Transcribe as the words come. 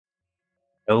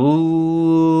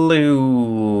Hello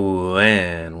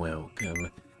and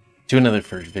welcome to another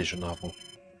first visual novel.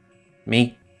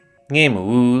 Me,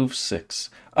 GamerWolfSix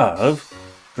of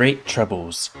Great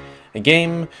Troubles, a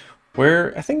game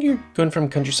where I think you're going from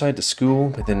countryside to school,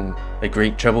 but then a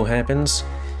great trouble happens.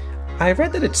 I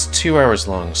read that it's 2 hours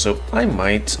long, so I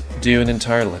might do an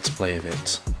entire let's play of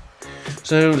it.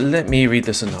 So let me read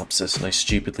the synopsis, and I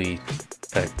stupidly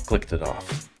clicked it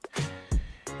off.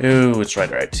 Oh, it's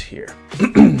right here.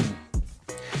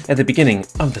 At the beginning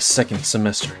of the second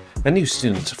semester, a new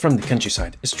student from the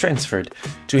countryside is transferred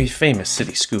to a famous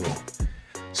city school.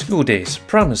 School days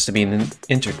promised to be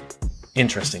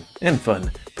interesting and fun,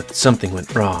 but something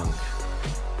went wrong.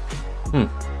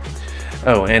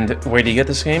 Oh, and where do you get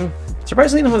this game?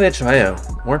 Surprisingly not at itch.io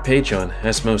or Patreon,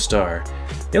 as most are.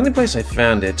 The only place I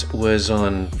found it was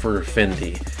on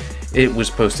Furfindi. It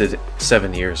was posted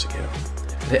 7 years ago.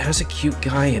 But it has a cute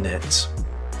guy in it.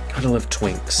 Gotta love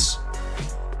twinks.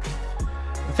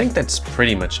 I think that's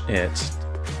pretty much it.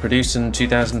 Produced in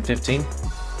 2015?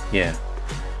 Yeah.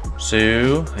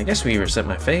 So, I guess we reset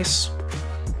my face.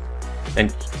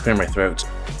 And clear my throat.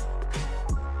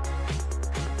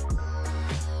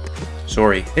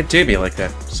 Sorry, it do be like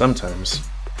that sometimes.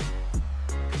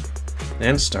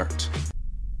 And start.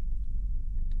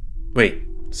 Wait,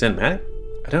 cinematic?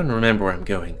 I don't remember where I'm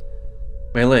going.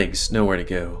 My legs know where to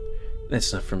go.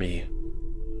 That's not for me.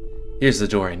 Here's the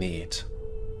door I need.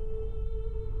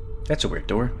 That's a weird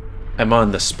door. I'm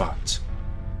on the spot.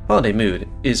 Holiday mood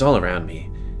is all around me.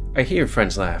 I hear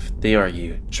friends laugh, they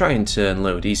argue, trying to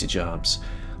unload easy jobs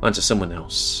onto someone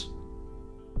else.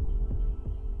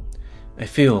 I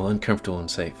feel uncomfortable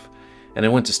and safe, and I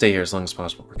want to stay here as long as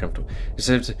possible. We're comfortable.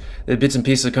 Except the bits and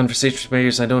pieces of conversation with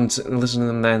players, I don't listen to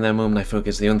them in that moment. I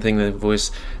focus. The only thing that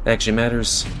voice that actually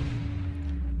matters.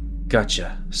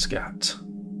 Gotcha, Scott.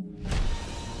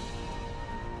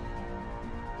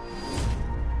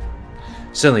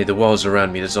 Suddenly, the walls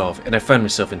around me dissolve, and I find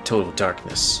myself in total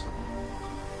darkness.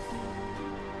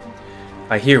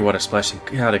 I hear water splashing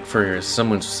chaotic furrier as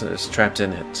someone's trapped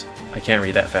in it. I can't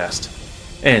read that fast.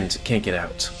 And can't get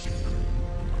out.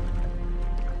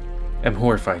 I'm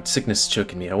horrified. Sickness is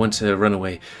choking me. I want to run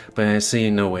away, but I see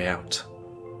no way out.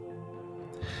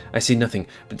 I see nothing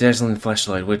but dazzling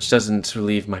flashlight, which doesn't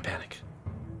relieve my panic.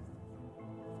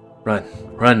 Run.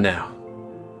 Run now.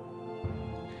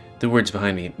 The words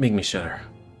behind me make me shudder.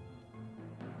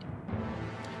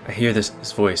 I hear his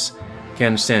voice. I can't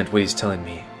understand what he's telling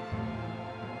me.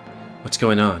 What's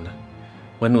going on?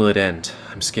 When will it end?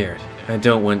 I'm scared. I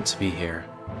don't want to be here.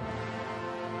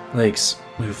 Legs,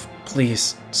 move,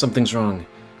 please. Something's wrong.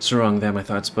 So wrong that my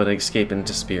thoughts but escape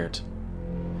into spirit.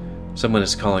 Someone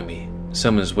is calling me.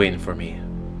 Someone is waiting for me.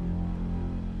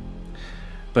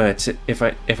 But if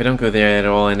I don't go there at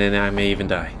all, and then I may even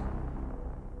die.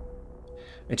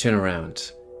 I turn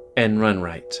around and run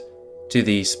right to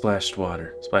the splashed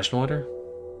water. Splashed water?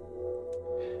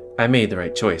 I made the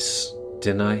right choice,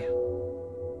 didn't I?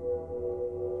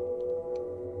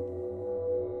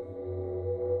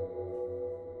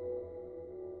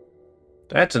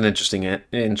 That's an interesting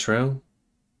intro.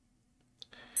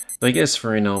 Though I guess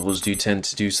furry novels do tend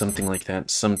to do something like that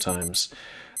sometimes.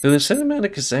 Though the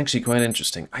cinematic is actually quite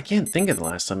interesting. I can't think of the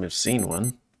last time I've seen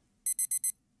one.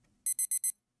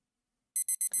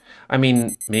 I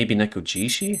mean, maybe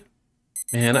Nekojishi?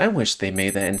 Man, I wish they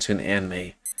made that into an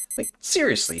anime. Like,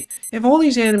 seriously, if all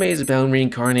these animes about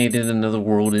reincarnated in another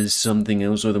world is something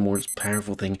else or the more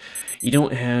powerful thing, you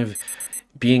don't have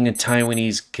being a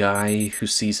Taiwanese guy who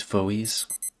sees foes?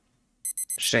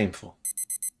 Shameful.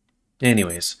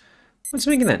 Anyways, what's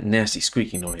making that nasty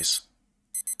squeaky noise?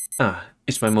 Ah,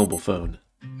 it's my mobile phone.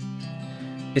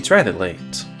 It's rather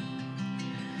late.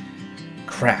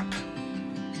 Crap.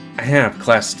 I have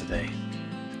class today.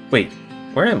 Wait,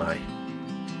 where am I?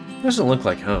 Doesn't look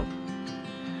like home.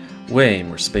 Way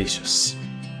more spacious.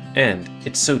 And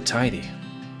it's so tidy.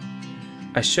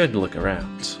 I should look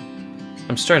around.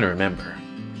 I'm starting to remember.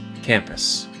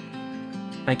 Campus.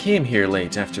 I came here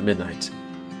late after midnight.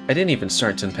 I didn't even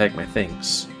start to unpack my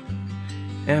things.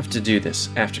 I have to do this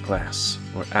after class,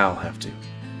 or I'll have to.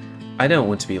 I don't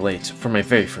want to be late for my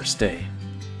very first day.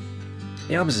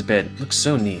 The opposite bed looks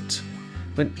so neat,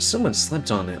 but someone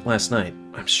slept on it last night,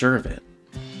 I'm sure of it.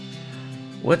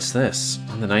 What's this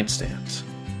on the nightstand?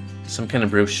 Some kind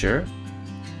of brochure?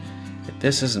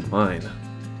 This isn't mine.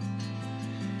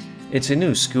 It's a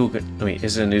new school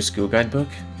is it a new school guidebook?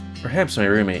 Perhaps my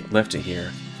roommate left it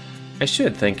here. I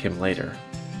should thank him later.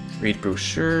 Read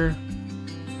brochure.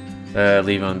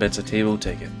 Leave on bedside table,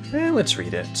 take it. Let's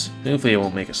read it. Hopefully it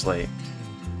won't make us late.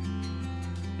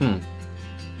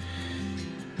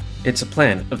 It's a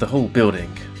plan of the whole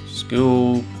building.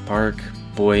 School, park,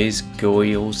 boys,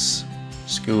 girls,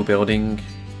 school building,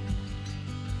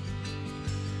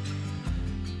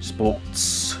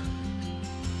 sports,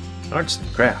 arts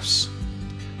and crafts,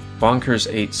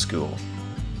 Bonkers 8 school.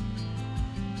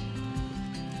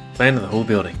 Plan of the whole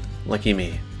building. Lucky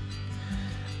me.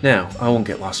 Now, I won't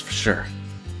get lost for sure.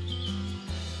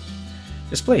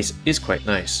 This place is quite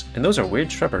nice, and those are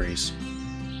weird shrubberies.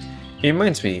 It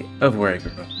reminds me of where I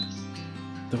grew up.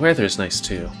 The weather is nice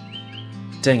too.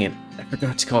 Dang it, I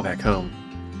forgot to call back home.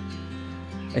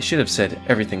 I should have said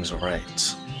everything's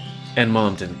alright. And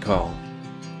Mom didn't call.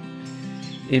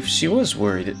 If she was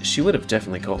worried, she would have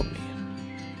definitely called me.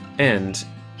 And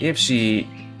if she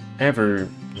ever...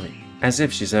 as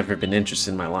if she's ever been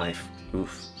interested in my life.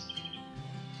 Oof.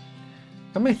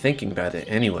 How am I thinking about it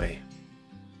anyway?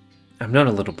 I'm not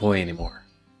a little boy anymore.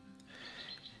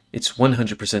 It's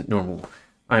 100% normal.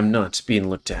 I'm not being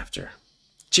looked after.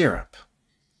 Cheer up.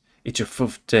 It's your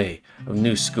 4th day of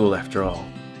new school after all.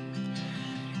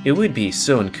 It would be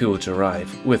so uncool to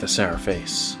arrive with a sour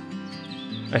face.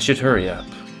 I should hurry up.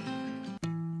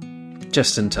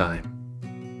 Just in time.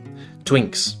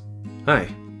 Twinks. Hi.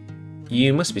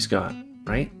 You must be Scott,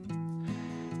 right?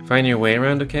 Find your way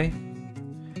around okay?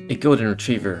 A golden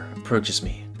retriever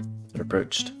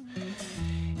approached.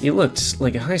 He looked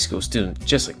like a high school student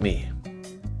just like me.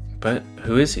 But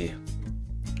who is he?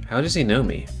 How does he know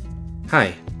me?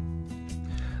 Hi.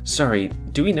 Sorry,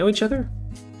 do we know each other?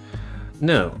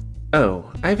 No.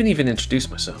 Oh, I haven't even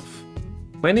introduced myself.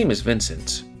 My name is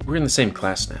Vincent. We're in the same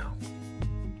class now.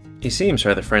 He seems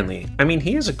rather friendly. I mean,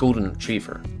 he is a golden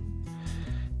retriever.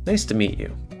 Nice to meet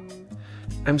you.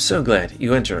 I'm so glad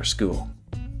you entered our school.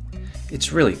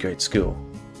 It's really great school.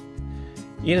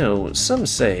 You know, some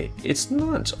say it's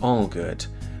not all good,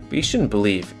 but you shouldn't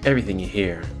believe everything you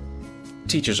hear.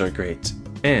 Teachers are great,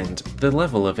 and the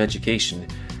level of education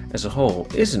as a whole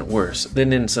isn't worse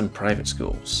than in some private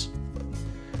schools.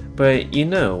 But you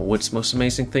know what's most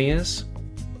amazing thing is?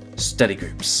 Study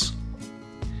groups.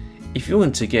 If you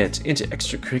want to get into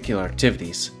extracurricular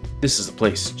activities, this is the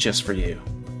place just for you.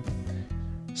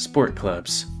 Sport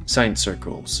clubs, science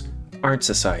circles, art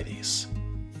societies.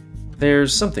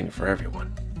 There's something for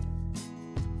everyone.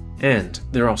 And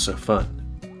they're also fun.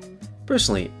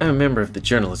 Personally, I'm a member of the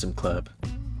journalism club.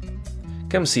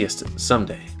 Come see us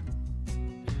someday.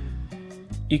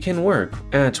 You can work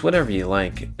at whatever you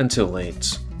like until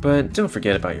late, but don't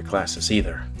forget about your classes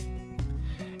either.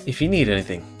 If you need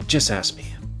anything, just ask me.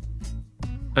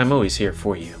 I'm always here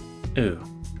for you. Ooh,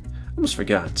 almost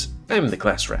forgot, I'm the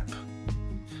class rep.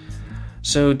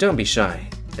 So don't be shy,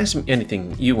 ask me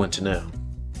anything you want to know.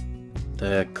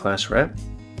 The class rep?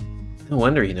 No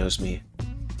wonder he knows me.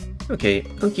 Okay,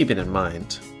 I'll keep it in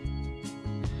mind.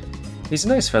 He's a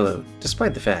nice fellow,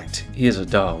 despite the fact he is a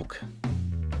dog.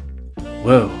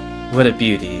 Whoa, what a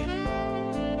beauty.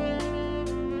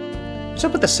 What's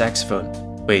up with the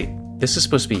saxophone? Wait, this is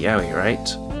supposed to be Yowie, right?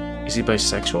 Is he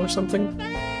bisexual or something?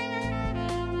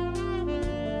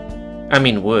 I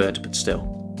mean would, but still.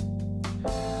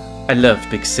 I love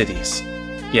big cities.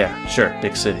 Yeah, sure,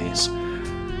 big cities.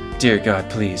 Dear God,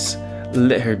 please,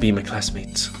 let her be my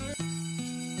classmate.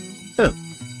 Oh,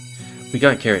 we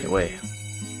got carried away.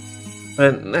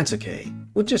 But that's okay.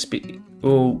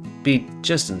 We'll be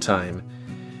just in time.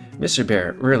 Mr.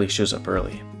 Bear rarely shows up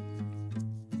early.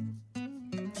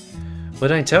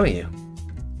 What'd I tell you?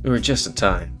 We were just in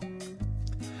time.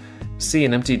 See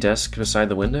an empty desk beside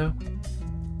the window?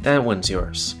 That one's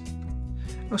yours.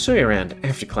 I'll show you around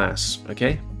after class,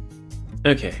 okay?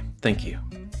 Okay, thank you.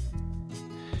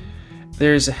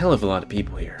 There's a hell of a lot of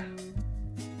people here.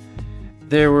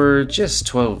 There were just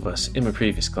 12 of us in my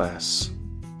previous class.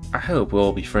 I hope we'll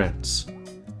all be friends.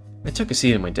 I took a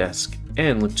seat at my desk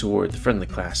and looked toward the front of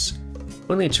the class,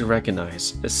 only to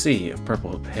recognize a sea of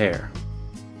purple hair.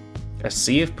 A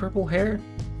sea of purple hair?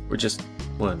 Or just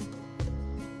one?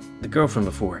 The girl from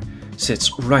before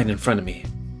sits right in front of me.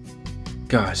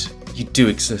 God, you do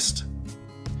exist.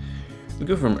 The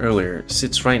girl from earlier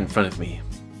sits right in front of me.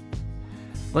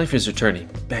 Life is returning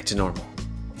back to normal.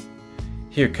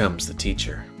 Here comes the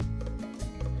teacher.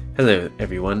 Hello,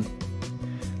 everyone.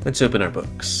 Let's open our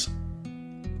books.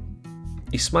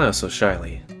 He smiles so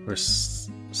shyly, or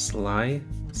slyly.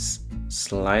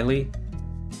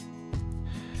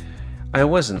 I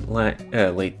wasn't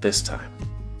late this time.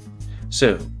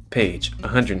 So, page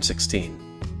 116.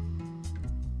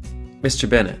 Mr.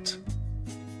 Bennett,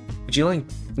 would you like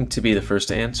to be the first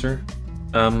to answer?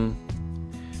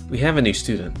 We have a new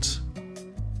student.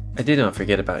 I did not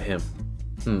forget about him.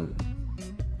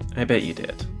 I bet you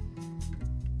did.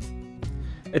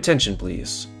 Attention,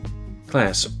 please.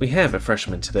 Class, we have a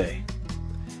freshman today.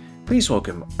 Please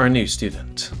welcome our new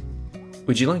student.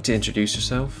 Would you like to introduce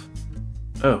yourself?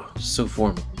 Oh, so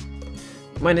formal.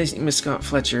 My name is Scott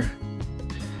Fletcher.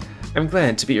 I'm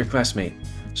glad to be your classmate.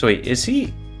 So wait, is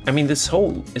he... I mean, this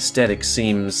whole aesthetic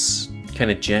seems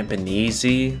kind of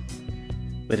Japanesey,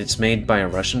 but it's made by a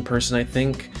Russian person, I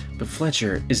think. But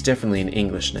Fletcher is definitely an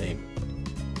English name.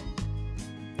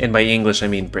 And by English, I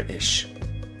mean British.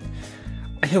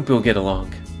 I hope we'll get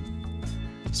along.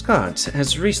 Scott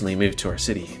has recently moved to our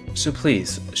city, so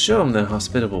please show him how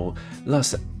hospitable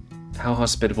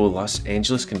Los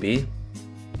Angeles can be.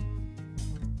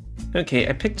 Okay,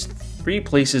 I picked 3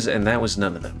 places and that was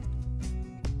none of them.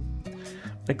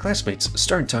 My classmates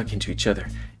started talking to each other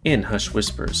in hushed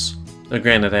whispers.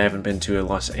 Granted, I haven't been to a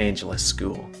Los Angeles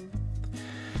school.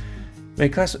 I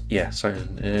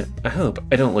hope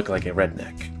I don't look like a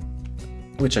redneck.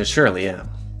 Which I surely am.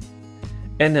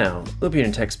 And now, look at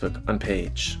your textbook on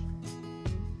page.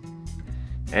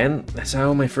 And that's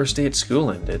how my first day at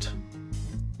school ended.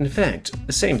 In fact,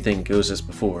 the same thing goes as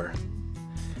before.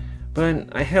 But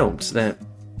I helped that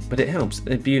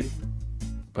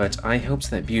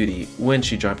beauty when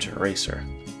she dropped her eraser.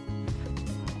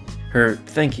 Her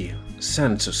thank you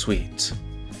sounded so sweet.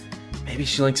 Maybe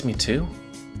she likes me too?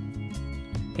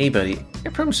 Hey buddy, I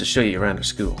promise to show you around our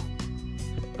school.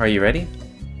 Are you ready?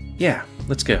 Yeah,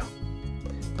 let's go.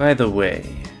 By the way,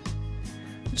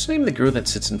 what's the name of the girl that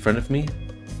sits in front of me?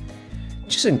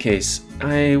 Just in case,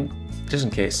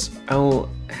 I'll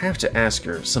have to ask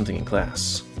her something in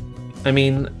class. I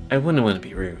mean, I wouldn't want to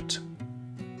be rude.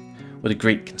 What a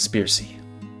great conspiracy.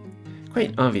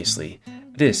 Quite obviously,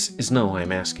 this is not why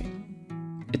I'm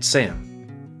asking. It's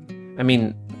Sam. I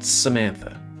mean, it's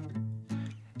Samantha.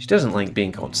 She doesn't like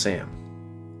being called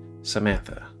Sam.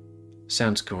 Samantha.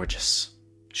 Sounds gorgeous.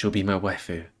 She'll be my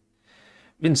waifu.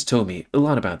 Vince told me a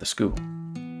lot about the school.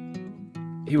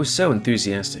 He was so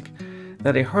enthusiastic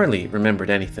that I hardly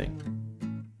remembered anything.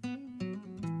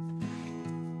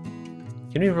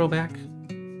 Can we roll back?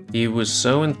 He was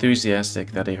so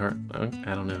enthusiastic that I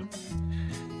don't know.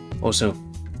 Also,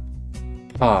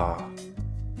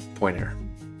 pointer.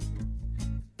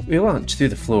 We walked through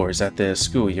the floors at the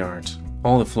schoolyard.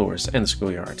 All the floors and the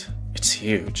schoolyard. It's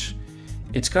huge.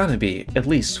 It's gotta be at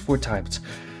least 4 times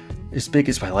as big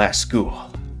as my last school.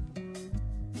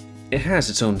 It has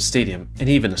its own stadium and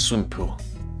even a swimming pool.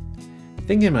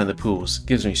 Thinking about the pools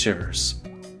gives me shivers.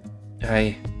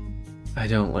 I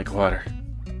don't like water.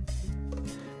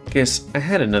 Guess I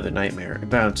had another nightmare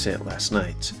about it last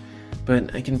night,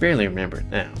 but I can barely remember it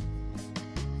now.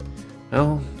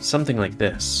 Well, something like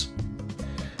this.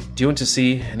 Do you want to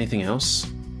see anything else?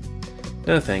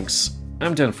 No thanks,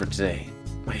 I'm done for today.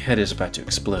 My head is about to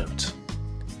explode.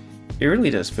 It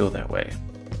really does feel that way.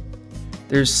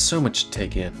 There's so much to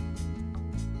take in.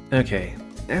 Okay,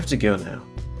 I have to go now.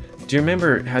 Do you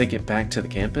remember how to get back to the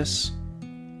campus?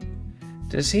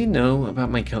 Does he know about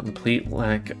my complete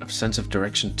lack of sense of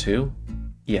direction too?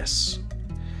 Yes.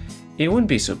 It wouldn't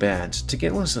be so bad to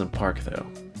get lost in the park though.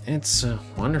 It's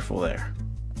wonderful there.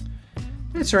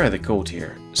 It's rather cold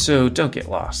here, so don't get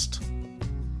lost.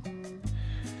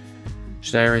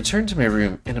 Should I return to my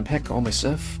room and unpack all my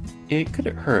stuff? It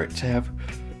couldn't hurt to have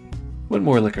one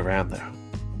more look around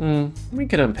though. We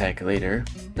could unpack later.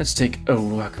 Let's take a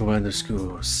walk around the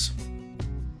schools.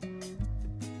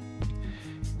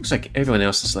 Looks like everyone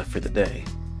else is left for the day.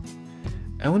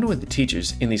 I wonder what the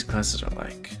teachers in these classes are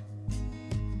like.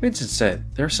 Vincent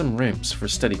said there are some rooms for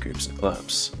study groups and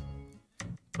clubs.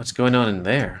 What's going on in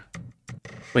there?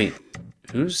 Wait,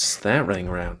 who's that running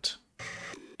around?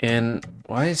 And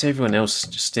why is everyone else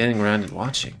just standing around and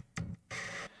watching?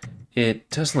 It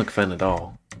doesn't look fun at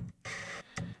all.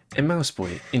 A mouse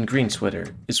boy in green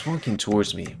sweater is walking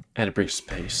towards me at a brisk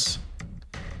pace.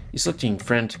 He's looking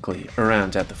frantically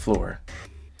around at the floor.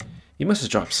 He must have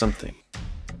dropped something.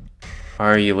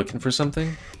 Are you looking for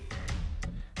something?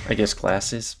 I guess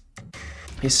glasses.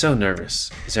 He's so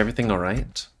nervous. Is everything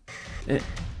alright?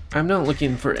 I'm not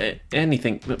looking for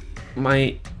anything, but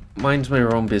mine's my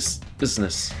own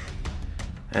business.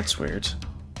 That's weird.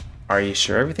 Are you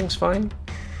sure everything's fine?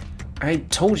 I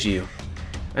told you.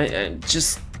 I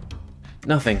just...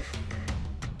 nothing.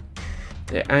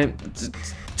 I'm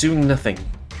doing nothing.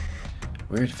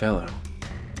 Weird fellow.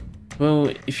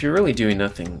 Well, if you're really doing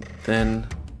nothing, then...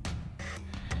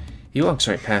 He walks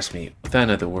right past me without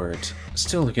another word,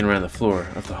 still looking around the floor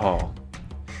of the hall.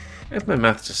 I have my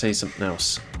mouth to say something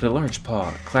else, but a large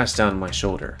paw clasped down on my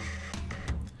shoulder.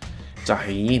 It's a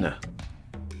hyena.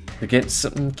 Forget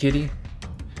something, kitty?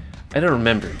 I don't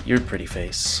remember your pretty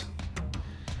face.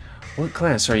 What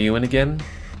class are you in again?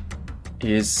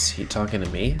 Is he talking to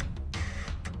me?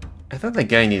 I thought that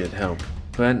guy needed help,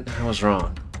 but I was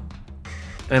wrong.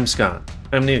 I'm Scott.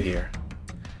 I'm new here.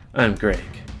 I'm Greg.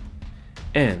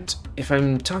 And if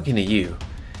I'm talking to you,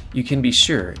 you can be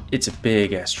sure it's a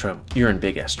big-ass trouble. You're in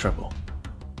big-ass trouble.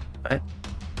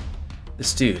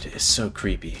 This dude is so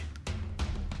creepy.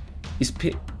 These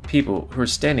people who are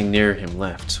standing near him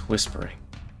left, whispering.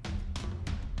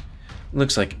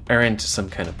 Looks like I ran into some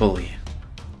kind of bully.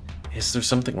 Is there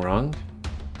something wrong?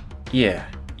 Yeah,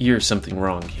 you're something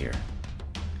wrong here.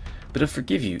 But I'll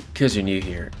forgive you because you're new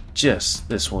here, just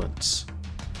this once.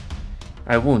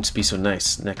 I won't be so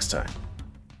nice next time.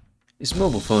 His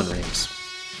mobile phone rings.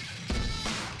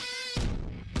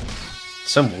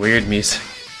 Some weird music.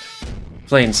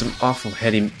 Playing some awful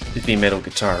heavy metal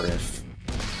guitar riff.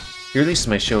 He released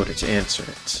my shoulder to answer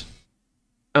it.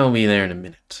 I'll be there in a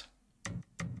minute.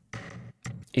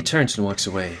 He turns and walks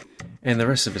away, and the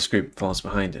rest of his group falls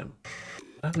behind him.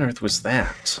 What on earth was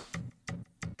that?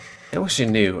 I wish I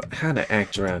knew how to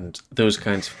act around those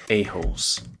kinds of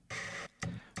a-holes.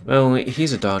 Well,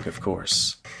 he's a dog, of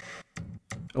course.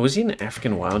 Oh, is he an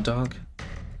African wild dog?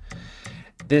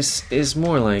 This is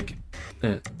more like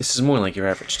your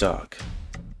average dog.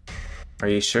 Are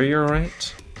you sure you're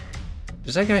alright?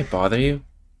 Does that guy bother you?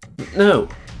 No!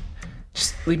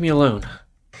 Just leave me alone.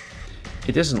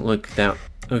 It doesn't look that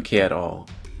okay at all,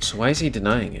 so why is he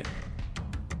denying it?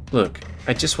 Look,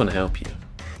 I just want to help you.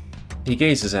 He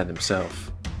gazes at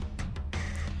himself.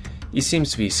 He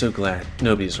seems to be so glad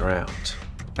nobody's around.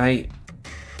 I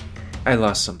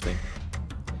lost something.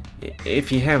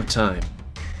 If you have time.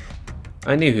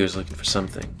 I knew he was looking for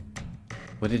something.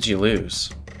 What did you lose?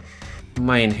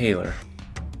 My inhaler.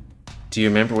 Do you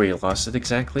remember where you lost it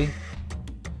exactly?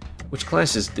 Which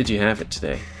classes did you have it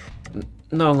today?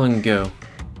 Not long ago.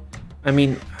 I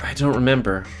mean, I don't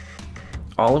remember.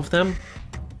 All of them?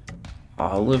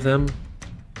 All of them?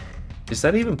 Is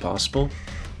that even possible?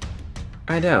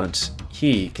 I doubt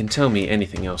he can tell me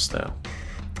anything else, though.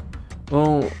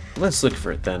 Well, let's look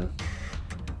for it then.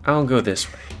 I'll go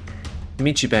this way.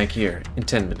 Meet you back here in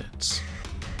 10 minutes.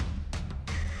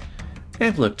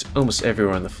 I've looked almost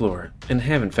everywhere on the floor and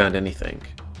haven't found anything.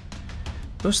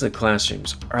 Most of the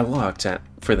classrooms are locked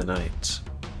for the night.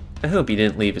 I hope he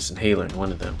didn't leave his inhaler in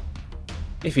one of them.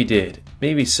 If he did,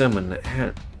 maybe someone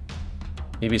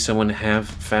have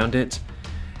found it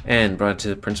and brought it to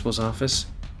the principal's office.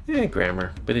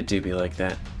 Grammar, but it do be like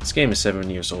that. This game is 7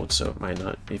 years old, so it might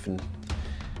not even,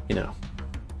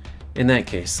 In that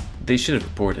case, they should have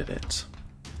reported it.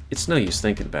 It's no use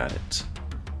thinking about it.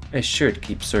 I should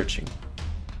keep searching.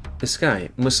 This guy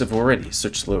must have already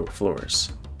searched lower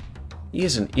floors. He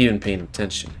isn't even paying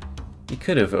attention. He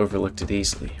could have overlooked it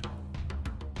easily.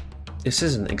 This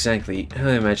isn't exactly how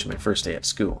I imagined my first day at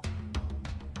school.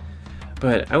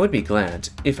 But I would be glad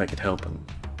if I could help him.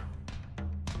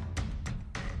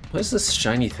 What is this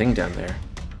shiny thing down there?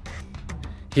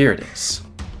 Here it is.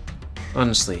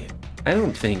 Honestly, I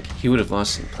don't think he would have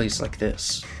lost it in a place like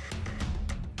this.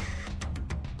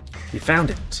 He found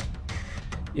it.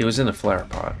 It was in a flower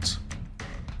pot.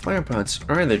 Flower pots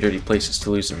are either dirty places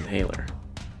to lose an inhaler.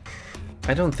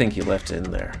 I don't think he left it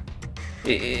in there.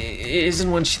 It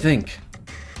isn't what you think.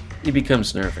 He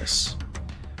becomes nervous.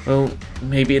 Well,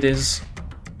 maybe it is.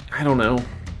 I don't know.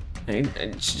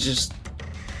 It's just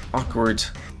awkward.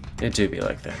 It do be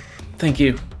like that. Thank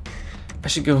you. I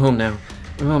should go home now.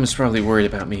 My mom is probably worried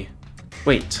about me.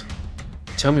 Wait.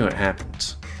 Tell me what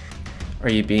happened. Are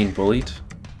you being bullied?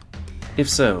 If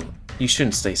so, you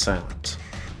shouldn't stay silent.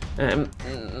 I'm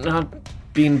not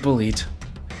being bullied.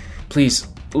 Please,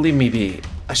 leave me be.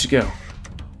 I should go.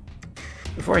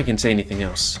 Before I can say anything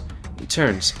else, he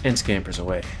turns and scampers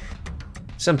away.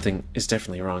 Something is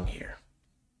definitely wrong here.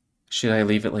 Should I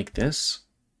leave it like this?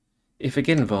 If I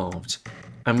get involved,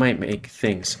 I might make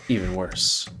things even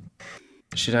worse.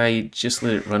 Should I just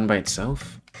let it run by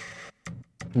itself?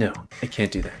 No, I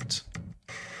can't do that.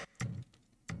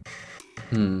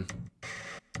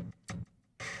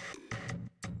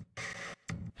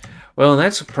 Well,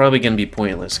 that's probably going to be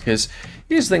pointless, because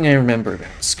here's the thing I remember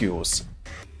about schools.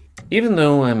 Even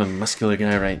though I'm a muscular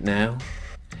guy right now,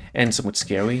 and somewhat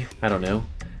scary, I don't know.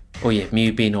 Oh yeah,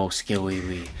 me being all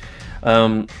scary.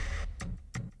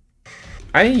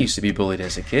 I used to be bullied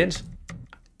as a kid.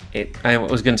 I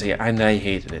was going to say, and I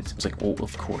hated it. It was like, oh,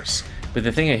 of course. But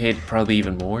the thing I hated probably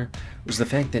even more was the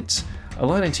fact that a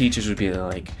lot of teachers would be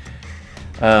like,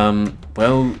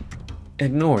 well,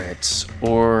 ignore it,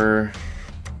 or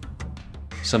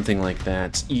something like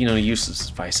that. Useless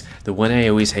advice. The one I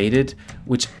always hated,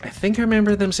 which I think I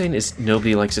remember them saying, is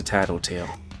nobody likes a tattletale.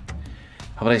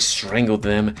 How about I strangle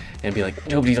them and be like,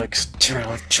 nobody likes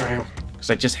tattletale? Because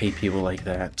I just hate people like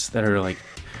that are like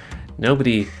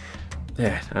Nobody...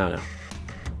 I don't know.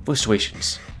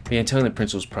 Fluctuations. Yeah, telling the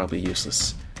principal's probably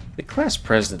useless. The class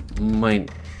president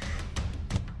might...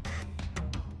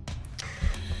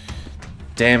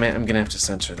 Damn it, I'm gonna have to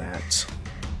censor that.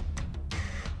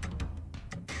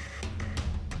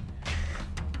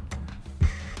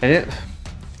 I didn't...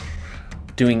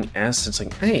 Doing S, it's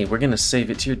like, hey, we're gonna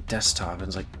save it to your desktop. And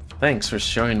it's like, thanks for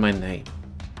showing my name.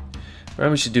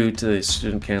 Probably should do it to the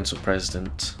student council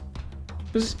president.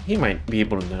 Because he might be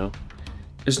able to know.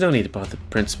 There's no need to bother the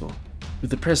principal. But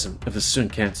the president of the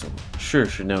student council sure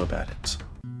should know about it.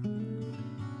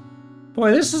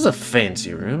 Boy, this is a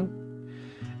fancy room.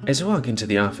 As I walk into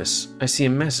the office, I see a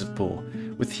massive pool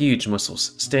with huge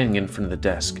muscles standing in front of the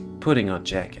desk, putting on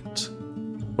jacket.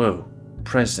 Whoa,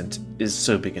 president is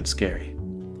so big and scary.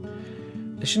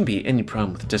 There shouldn't be any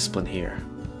problem with discipline here.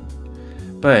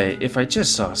 But if I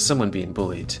just saw someone being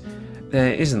bullied,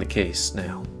 that isn't the case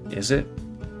now, is it?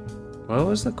 What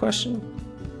was the question?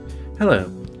 Hello,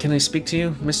 can I speak to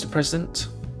you, Mr. President?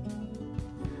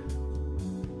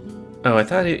 Oh, I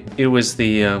thought it was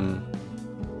the,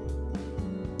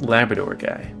 Labrador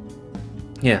guy.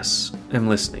 Yes, I'm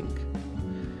listening.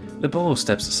 The bull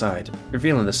steps aside,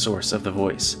 revealing the source of the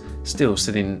voice, still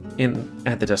sitting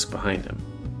at the desk behind him.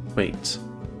 Wait,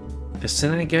 the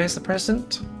Senate guy's the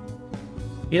president?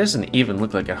 He doesn't even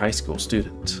look like a high school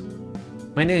student.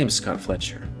 My name's Scott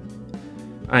Fletcher.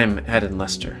 I'm Haddon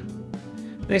Lester.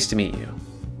 Nice to meet you.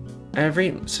 I have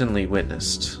recently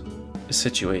witnessed a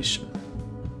situation.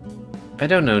 I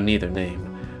don't know neither name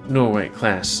nor what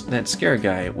class that scare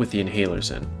guy with the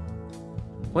inhalers in.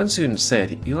 One student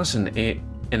said he lost an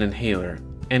inhaler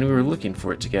and we were looking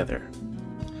for it together.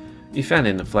 We found it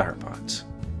in a flower pot.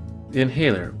 The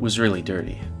inhaler was really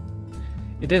dirty.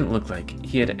 It didn't look like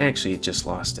he had actually just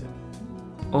lost it.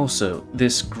 Also,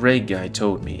 this Greg guy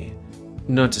told me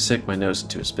not to stick my nose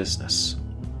into his business.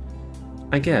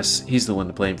 I guess he's the one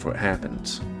to blame for what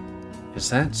happened. Is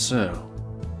that so?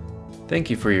 Thank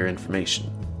you for your information.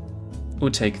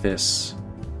 We'll take this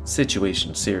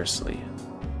situation seriously.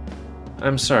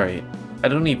 I'm sorry, I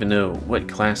don't even know what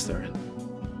class they're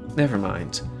in. Never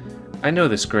mind. I know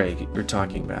this Greg you're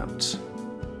talking about.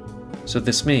 So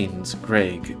this means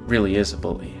Greg really is a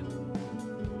bully.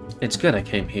 It's good I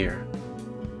came here.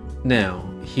 Now,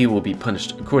 he will be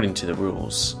punished according to the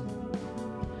rules.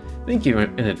 Thank you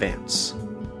in advance.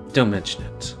 Don't mention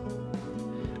it.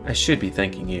 I should be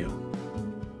thanking you.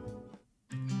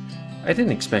 I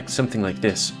didn't expect something like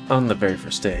this on the very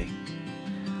first day.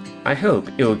 I hope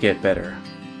it will get better.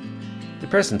 The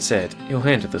president said he'll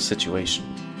handle the situation.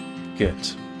 Good.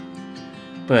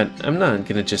 But I'm not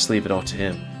gonna just leave it all to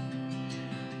him.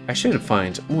 I should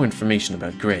find more information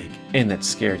about Greg and that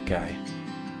scared guy.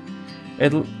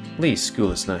 At least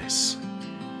school is nice.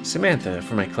 Samantha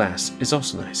from my class is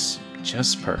also nice.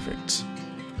 Just perfect.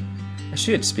 I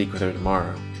should speak with her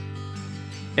tomorrow.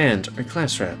 And our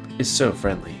class rep is so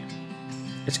friendly.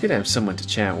 It's good to have someone to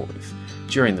chat with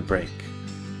during the break.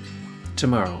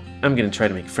 Tomorrow, I'm gonna try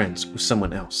to make friends with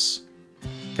someone else.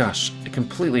 Gosh, I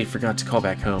completely forgot to call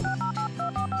back home.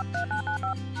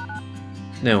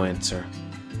 No answer.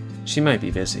 She might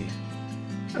be busy.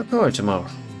 I'll call her tomorrow,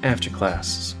 after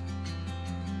class.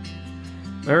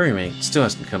 My roommate still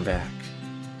hasn't come back.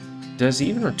 Does he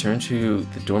even return to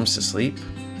the dorms to sleep?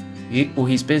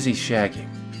 He's busy shagging.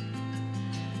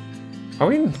 Are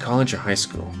we in college or high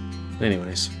school?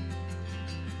 Anyways.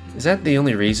 Is that the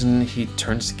only reason he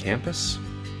turns to campus?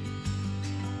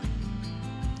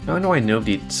 I don't know why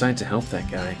nobody decided to help that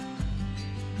guy.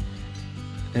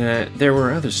 There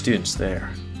were other students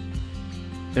there.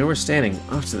 They were standing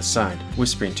off to the side,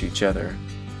 whispering to each other.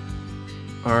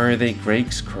 Are they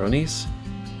Greg's cronies?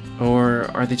 Or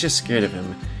are they just scared of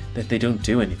him that they don't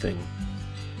do anything?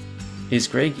 Is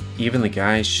Greg even the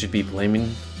guy I should be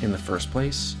blaming in the first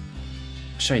place?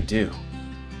 What should I do?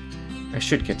 I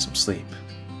should get some sleep.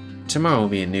 Tomorrow will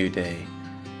be a new day,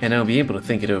 and I'll be able to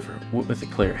think it over with a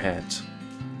clear head.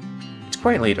 It's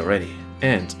quite late already,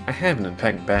 and I haven't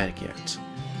unpacked my bag yet.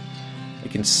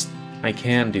 I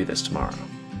can do this tomorrow.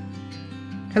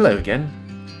 Hello again.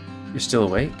 You're still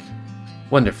awake?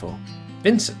 Wonderful.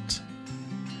 Vincent!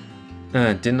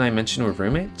 Didn't I mention we're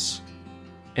roommates?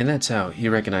 And that's how he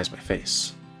recognized my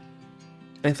face.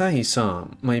 I thought he saw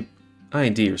my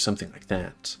ID or something like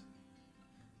that.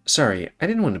 Sorry, I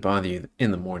didn't want to bother you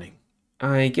in the morning.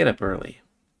 I get up early.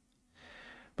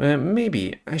 But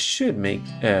maybe I should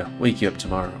wake you up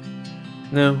tomorrow.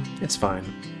 No, it's fine.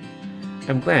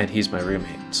 I'm glad he's my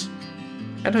roommate.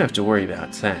 I don't have to worry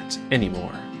about that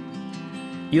anymore.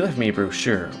 You left me a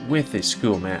brochure with a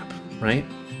school map, right?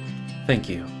 Thank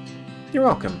you. You're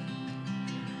welcome.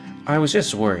 I was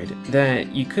just worried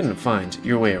that you couldn't find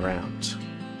your way around.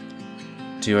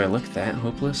 Do I look that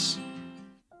hopeless?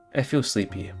 I feel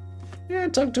sleepy. Yeah,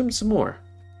 talk to him some more.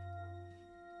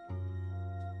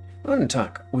 I want to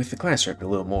talk with the class rep a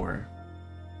little more.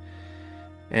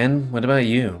 And what about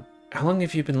you? How long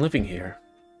have you been living here?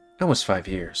 Almost 5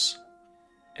 years.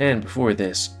 And before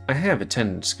this, I have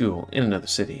attended school in another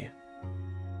city.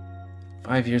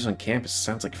 5 years on campus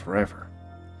sounds like forever.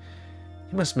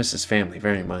 He must miss his family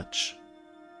very much.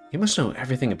 He must know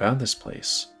everything about this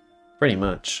place. Pretty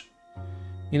much.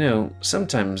 You know,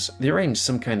 sometimes they arrange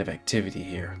some kind of activity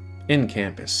here, in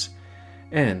campus,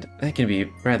 and that can be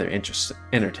rather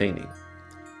entertaining.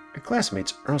 Our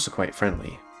classmates are also quite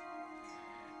friendly.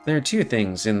 There are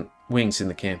 2 wings in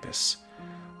the campus,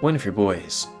 one for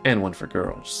boys and one for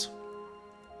girls.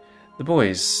 The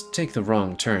boys take the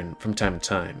wrong turn from time to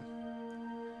time.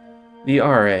 The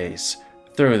RAs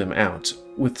throw them out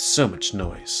with so much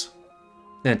noise.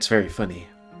 That's very funny.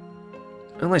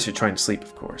 Unless you're trying to sleep,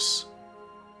 of course.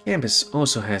 Campus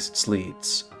also has its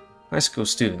leads. High school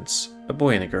students, a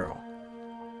boy and a girl.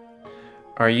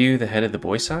 Are you the head of the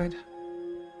boy side?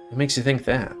 What makes you think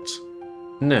that?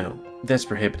 No, that's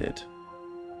prohibited.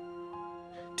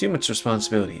 Too much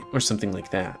responsibility, or something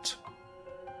like that.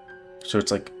 So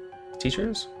it's like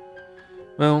teachers?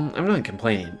 Well, I'm not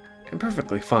complaining. I'm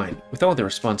perfectly fine with all the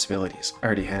responsibilities I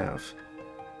already have.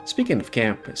 Speaking of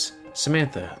campus,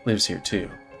 Samantha lives here too.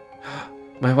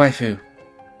 My waifu.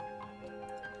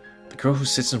 The girl who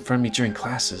sits in front of me during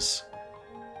classes.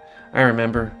 I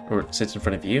remember, or sits in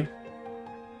front of you?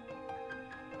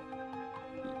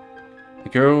 The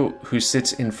girl who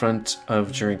sits in front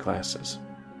of during classes.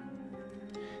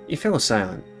 You fell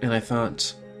silent, and I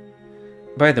thought,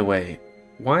 by the way,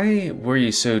 why were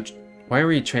you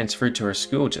transferred to our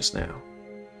school just now?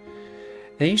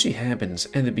 That usually happens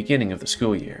at the beginning of the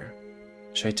school year.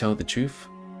 Should I tell the truth?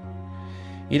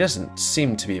 He doesn't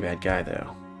seem to be a bad guy,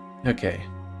 though. Okay.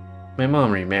 My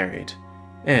mom remarried,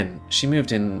 and she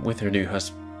moved in with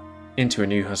into her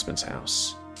new husband's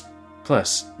house.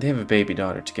 Plus, they have a baby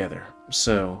daughter together,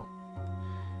 so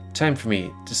time for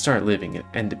me to start living an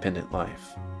independent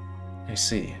life. I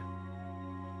see.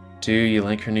 Do you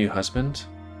like her new husband?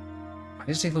 Why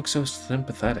does he look so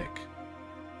sympathetic?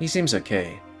 He seems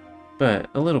okay, but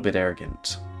a little bit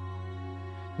arrogant.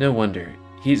 No wonder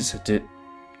he's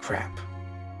crap.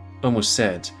 Almost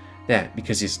said that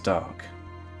because he's a dog.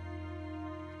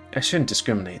 I shouldn't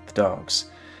discriminate the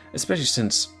dogs, especially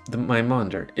since my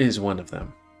monitor is one of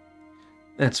them.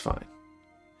 That's fine.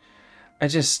 I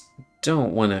just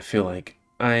don't want to feel like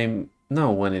I'm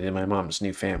not wanted in my mom's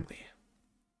new family.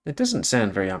 It doesn't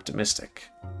sound very optimistic.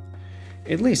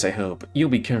 At least I hope you'll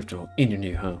be comfortable in your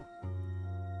new home.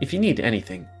 If you need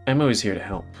anything, I'm always here to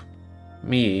help.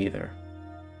 Me either.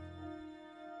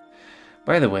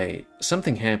 By the way,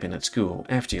 something happened at school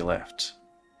after you left.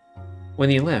 When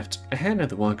you left, I had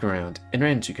another walk around and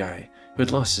ran into a guy who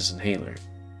had lost his inhaler.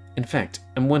 In fact,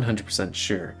 I'm 100%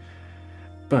 sure,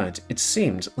 but it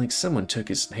seemed like someone took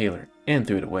his inhaler and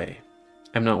threw it away.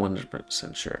 I'm not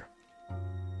 100% sure.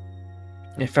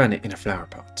 I found it in a flower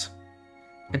pot.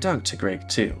 I talked to Greg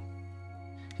too.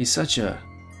 He's such a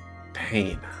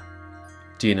pain.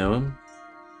 Do you know him?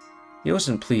 He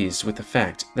wasn't pleased with the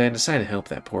fact that I decided to help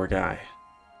that poor guy.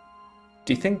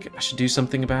 Do you think I should do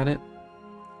something about it?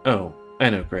 Oh, I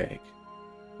know Greg.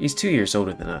 He's 2 years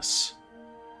older than us.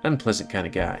 Unpleasant kind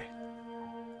of guy.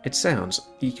 It sounds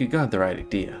like you got the right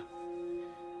idea.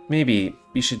 Maybe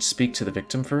you should speak to the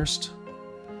victim first?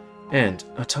 And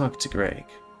I'll talk to Greg.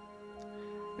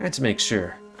 I had to make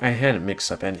sure I hadn't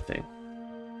mixed up anything.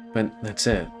 But that's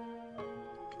it.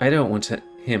 I don't want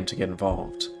him to get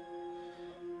involved.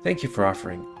 Thank you for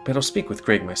offering, but I'll speak with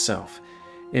Greg myself,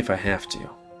 if I have to.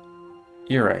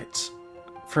 You're right.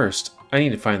 First, I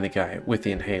need to find the guy with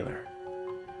the inhaler.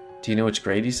 Do you know which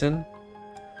grade he's in?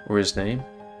 Or his name?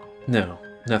 No,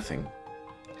 nothing.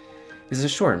 He's a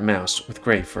short mouse with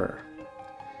gray fur.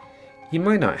 He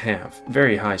might not have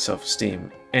very high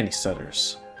self-esteem, and he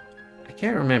stutters. I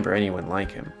can't remember anyone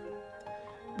like him.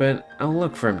 But I'll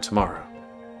look for him tomorrow.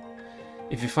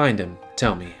 If you find him,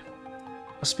 tell me.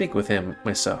 I'll speak with him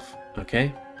myself,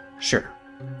 okay? Sure.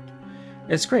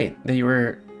 It's great that you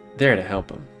were there to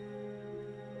help him.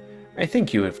 I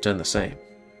think you would have done the same.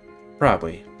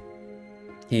 Probably.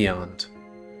 He yawned.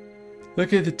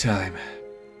 Look at the time.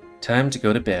 Time to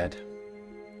go to bed.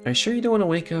 Are you sure you don't want to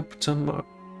wake up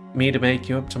me to make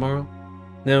you up tomorrow?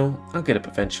 No, I'll get up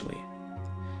eventually.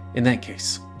 In that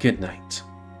case, good night.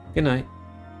 Good night.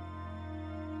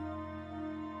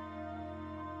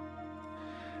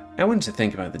 I wanted to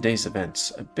think about the day's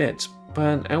events a bit,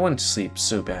 but I wanted to sleep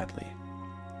so badly.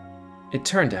 It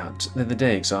turned out that the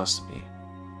day exhausted me.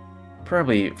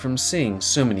 Probably from seeing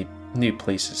so many new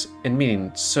places and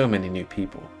meeting so many new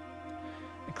people.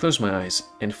 I close my eyes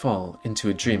and fall into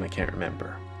a dream I can't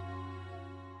remember.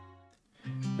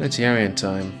 Vegetarian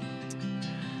time.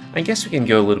 I guess we can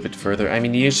go a little bit further. I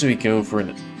mean, usually we go for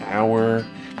an hour.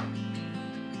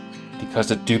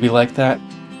 Because it do be like that.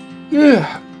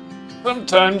 Yeah,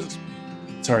 sometimes.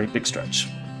 Sorry, big stretch.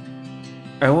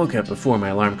 I woke up before my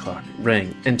alarm clock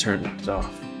rang and turned it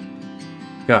off.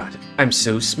 God, I'm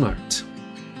so smart.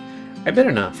 I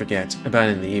better not forget about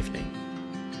it in the evening.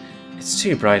 It's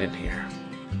too bright in here.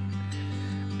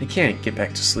 I can't get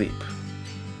back to sleep.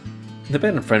 The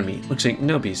bed in front of me looks like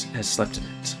nobody has slept in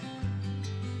it.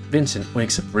 Vincent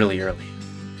wakes up really early.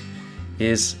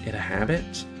 Is it a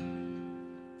habit?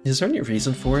 Is there any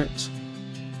reason for it?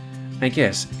 I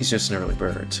guess he's just an early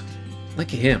bird.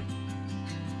 Look at him.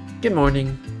 Good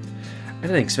morning. I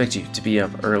didn't expect you to be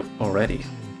up early already.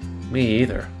 Me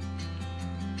either.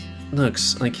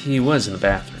 Looks like he was in the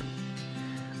bathroom.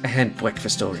 I had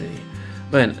breakfast already,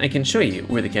 but I can show you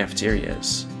where the cafeteria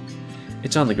is.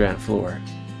 It's on the ground floor.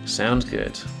 Sounds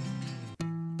good.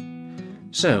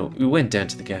 So, we went down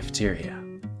to the cafeteria.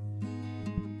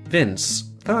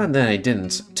 Vince thought that I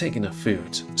didn't take enough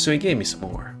food, so he gave me some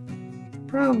more.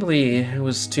 Probably it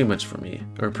was too much for me,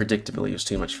 or predictably it was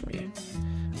too much for me.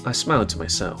 I smiled to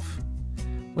myself.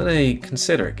 What a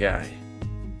considerate guy.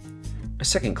 Our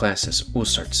second classes will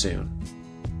start soon.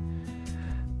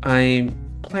 I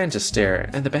plan to stare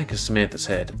at the back of Samantha's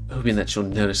head, hoping that she'll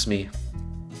notice me,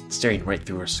 staring right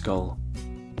through her skull.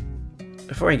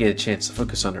 Before I get a chance to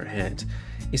focus on her head,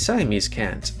 a Siamese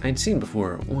cat I'd seen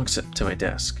before walks up to my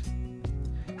desk.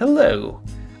 Hello!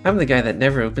 I'm the guy that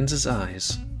never opens his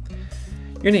eyes.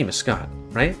 Your name is Scott,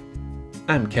 right?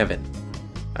 I'm Kevin.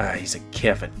 Ah, he's a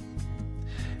Kevin.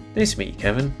 Nice to meet you,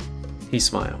 Kevin. He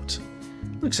smiled.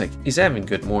 Looks like he's having a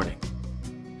good morning.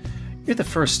 You're the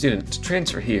first student to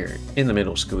transfer here in the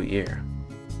middle school year.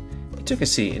 He took a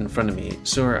seat in front of me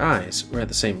so our eyes were at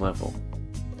the same level.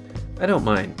 I don't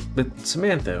mind, but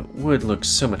Samantha would look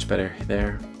so much better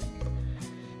there.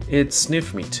 It's new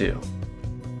for me too.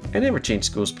 I never changed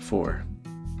schools before.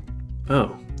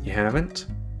 Oh, you haven't?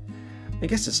 I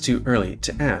guess it's too early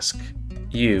to ask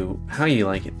you how you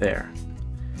like it there.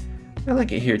 I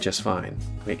like it here just fine.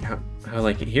 Wait, how I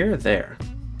like it here or there?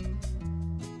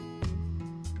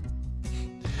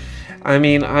 I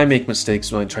mean, I make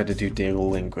mistakes when I try to do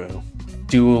Duolingo.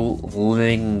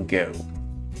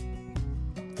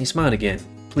 He smiled again,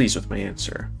 pleased with my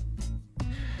answer.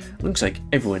 Looks like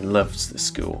everyone loves this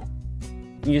school.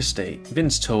 Yesterday,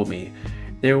 Vince told me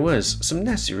there was some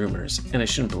nasty rumors and I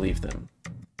shouldn't believe them.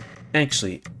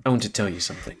 Actually, I want to tell you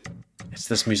something. It's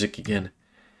this music again.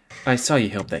 I saw you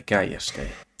help that guy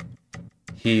yesterday.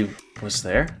 He was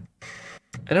there?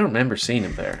 I don't remember seeing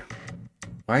him there.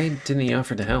 Why didn't he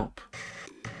offer to help?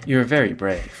 You were very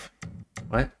brave.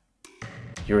 What?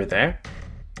 You were there?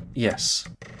 Yes.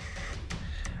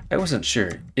 I wasn't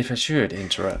sure if I should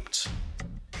interrupt.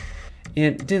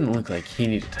 It didn't look like he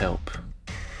needed help.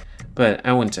 But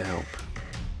I wanted to help.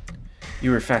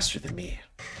 You were faster than me.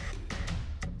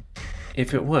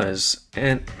 If it was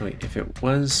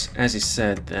as he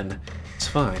said, then it's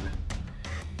fine.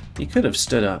 He could have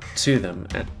stood up to them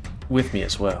with me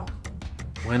as well.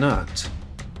 Why not?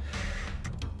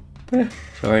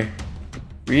 Sorry.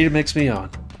 Rita makes me yawn.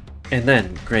 And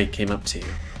then Greg came up to you.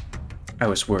 I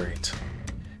was worried.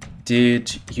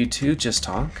 Did you two just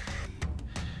talk?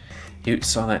 You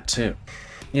saw that too.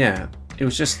 Yeah, it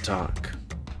was just talk.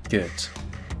 Good.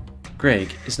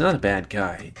 Greg is not a bad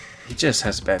guy. He just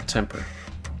has a bad temper.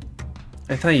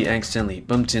 I thought you accidentally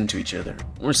bumped into each other,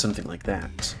 or something like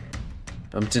that.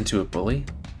 Bumped into a bully?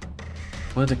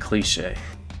 What a cliche.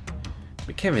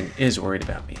 But Kevin is worried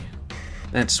about me.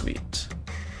 That's sweet.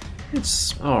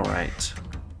 It's alright.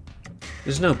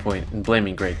 There's no point in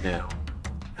blaming Greg now.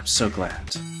 I'm so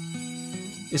glad.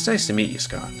 It's nice to meet you,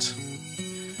 Scott.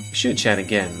 We should chat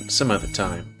again some other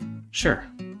time. Sure.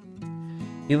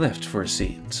 He left for a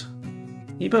seat.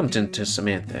 He bumped into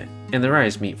Samantha, and their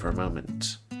eyes meet for a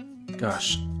moment.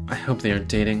 Gosh, I hope they aren't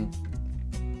dating.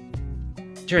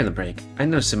 During the break, I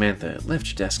noticed Samantha left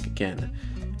her desk again,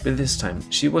 but this time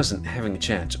she wasn't having a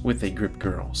chat with a group of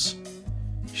girls.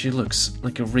 She looks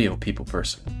like a real people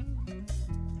person.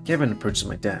 Kevin approaches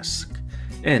my desk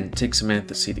and takes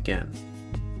Samantha's seat again.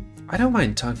 I don't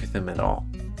mind talking with him at all.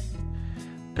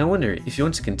 I wonder if he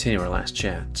wants to continue our last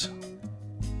chat.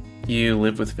 You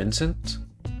live with Vincent?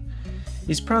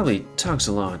 He probably talks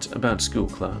a lot about school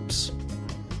clubs.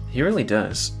 He really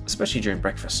does, especially during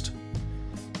breakfast.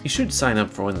 You should sign up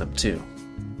for one of them too.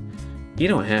 You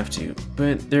don't have to,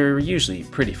 but they're usually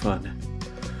pretty fun.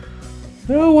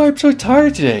 Oh, I'm so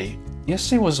tired today.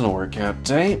 Yesterday wasn't a workout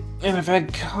day, and I've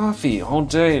had coffee all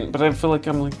day, but I feel like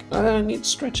I need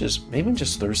stretches. Maybe I'm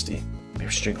just thirsty. Maybe I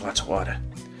should drink lots of water.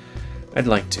 I'd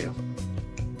like to.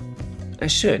 I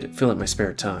should fill up my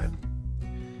spare time.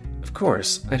 Of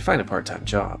course, I'd find a part-time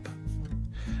job.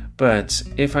 But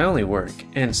if I only work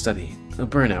and study, I'll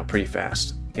burn out pretty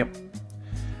fast. Yep.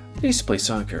 I used to play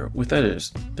soccer with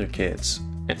their kids,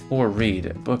 or read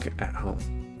a book at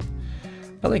home.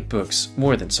 I like books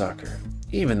more than soccer,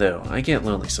 even though I get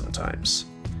lonely sometimes.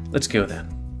 Let's go then.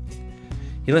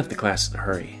 He left the class in a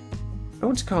hurry. I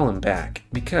want to call him back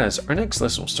because our next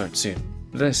lesson will start soon,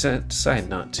 but I decided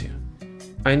not to.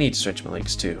 I need to stretch my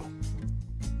legs too.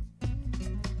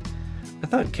 I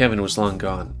thought Kevin was long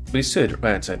gone, but he stood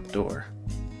right outside the door.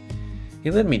 He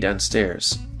led me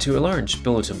downstairs to a large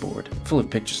bulletin board full of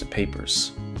pictures and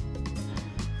papers.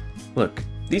 Look,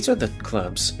 these are the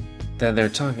clubs that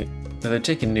they're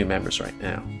taking new members right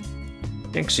now.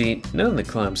 Actually, none of the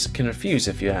clubs can refuse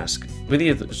if you ask, but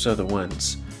these are the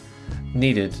ones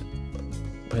needed,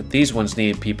 but these ones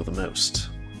needed people the most.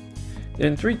 They're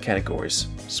in 3 categories: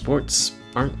 sports,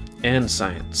 art, and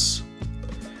science.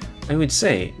 I would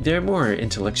say they're more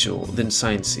intellectual than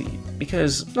sciencey,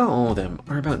 because not all of them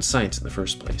are about science in the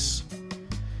first place.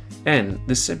 And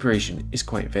the separation is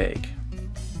quite vague.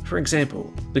 For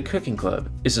example, the cooking club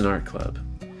is an art club,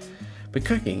 but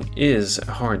cooking is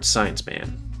a hard science,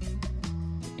 man.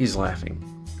 He's laughing.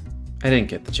 I didn't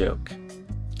get the joke.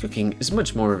 Cooking is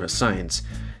much more of a science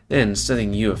than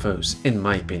studying UFOs, in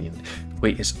my opinion.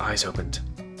 Wait, his eyes opened.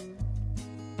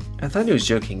 I thought he was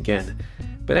joking again,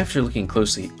 but after looking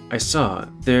closely, I saw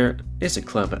there is a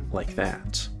club like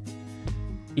that.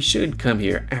 You should come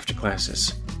here after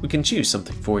classes. We can choose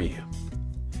something for you.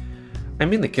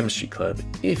 I'm in the chemistry club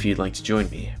if you'd like to join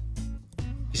me.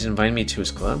 He's invited me to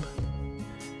his club?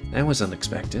 That was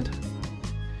unexpected.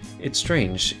 It's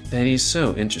strange that he's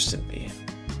so interested in me.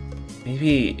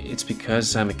 Maybe it's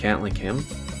because I'm a cat like him?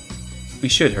 We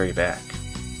should hurry back.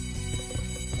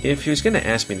 If he was going to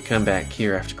ask me to come back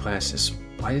here after classes,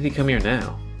 why did he come here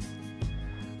now?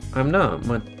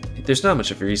 There's not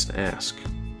much of a reason to ask.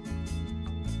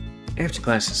 After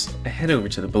classes, I head over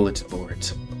to the bulletin board.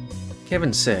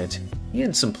 Kevin said he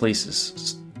had some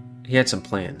plans,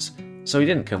 so he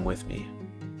didn't come with me.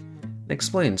 That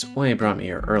explains why he brought me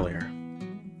here earlier.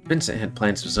 Vincent had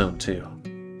plans of his own too.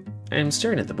 I'm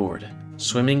staring at the board.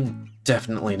 Swimming?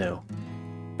 Definitely no.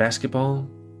 Basketball?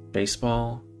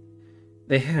 Baseball?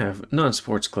 They have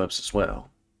non-sports clubs as well.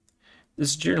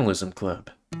 There's a journalism club,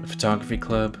 a photography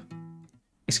club.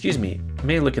 Excuse me,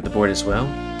 may I look at the board as well?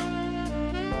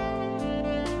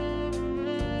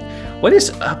 What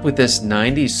is up with this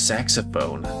 90s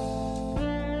saxophone?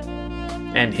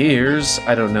 And here's,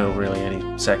 I don't know really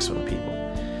any saxophone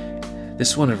people.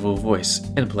 This wonderful voice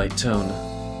and polite tone.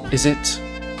 Is it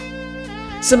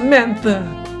Samantha?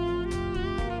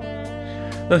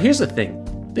 Well, here's the thing.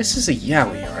 This is a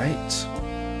yaoi, right?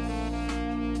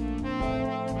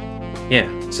 Yeah,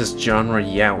 it says genre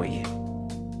yaoi.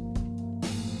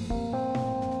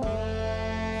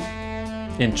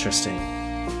 Interesting.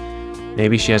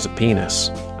 Maybe she has a penis.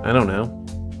 I don't know.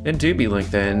 It do be like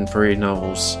that in furry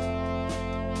novels.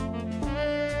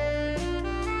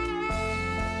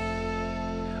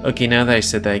 Okay, now that I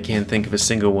said that, I can't think of a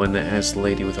single one that has a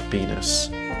lady with a penis.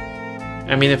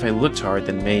 I mean, if I looked hard,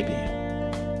 then maybe.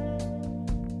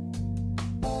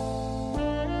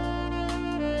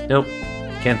 Nope,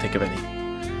 can't think of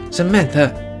any.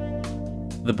 Samantha!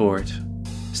 The board.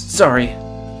 Sorry.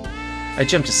 I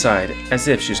jumped aside, as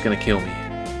if she was gonna kill me.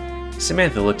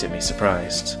 Samantha looked at me,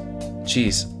 surprised.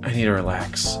 Geez, I need to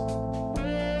relax.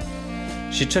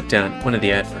 She took down one of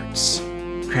the adverts.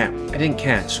 Crap, I didn't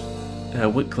catch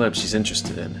what club she's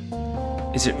interested in.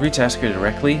 Is it rude to ask her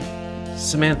directly?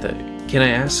 Samantha, can I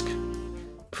ask?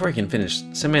 Before I can finish,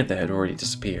 Samantha had already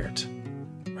disappeared.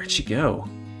 Where'd she go?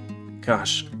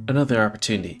 Gosh, another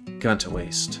opportunity gone to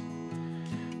waste.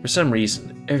 For some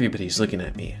reason, everybody's looking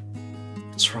at me.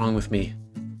 What's wrong with me?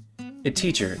 A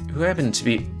teacher who happened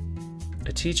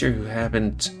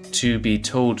to be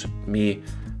told me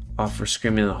off for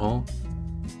screaming in the hall,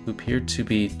 who appeared to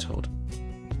be told.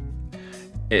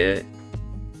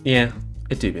 Yeah,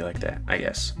 it do be like that, I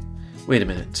guess. Wait a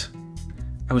minute.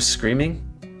 I was screaming?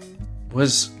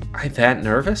 Was I that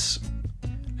nervous?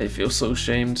 I feel so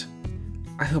ashamed.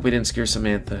 I hope I didn't scare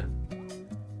Samantha.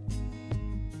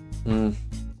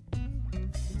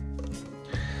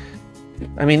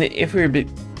 I mean, if we were a bit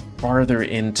farther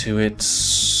into it,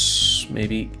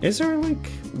 maybe. Is there like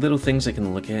little things I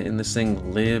can look at in this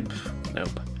thing? Lib?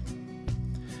 Nope.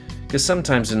 Because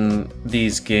sometimes in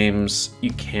these games,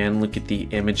 you can look at the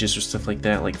images or stuff like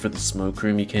that. Like for the smoke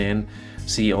room, you can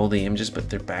see all the images, but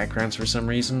their backgrounds for some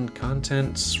reason.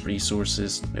 Contents,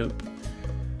 resources, nope.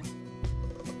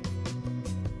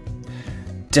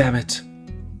 Damn it.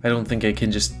 I don't think I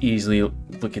can just easily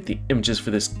look at the images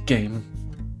for this game.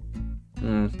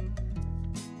 I'm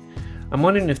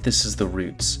wondering if this is the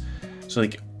roots. So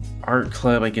like, art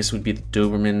club, I guess, would be the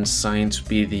Doberman, science would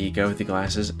be the guy with the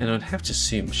glasses, and I would have to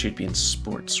assume should be in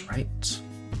sports, right?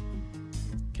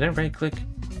 Can I right click?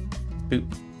 Boop.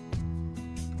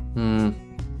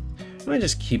 I might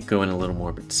just keep going a little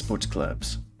more, but sports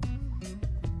clubs.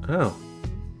 Oh.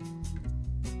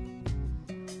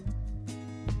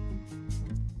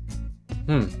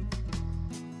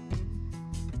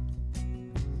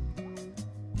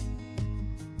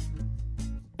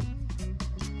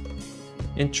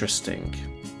 Interesting.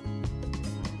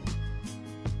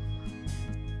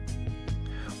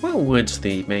 What would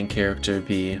the main character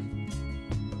be?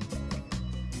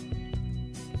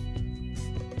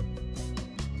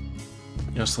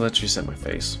 So let's reset my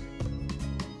face.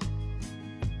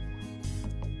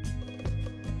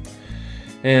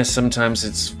 Yeah, sometimes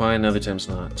it's fine, other times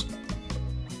not.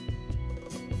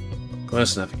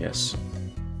 Close enough, I guess.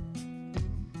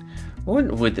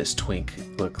 What would this twink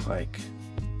look like?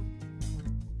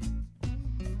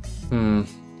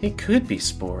 It could be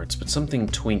sports, but something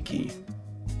twinky.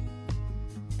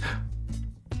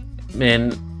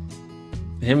 Man,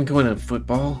 him going to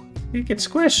football, he gets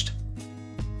squished.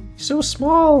 He's so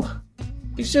small.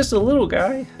 He's just a little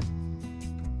guy.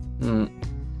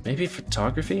 Maybe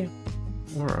photography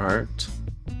or art.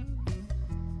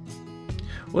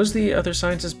 What was the other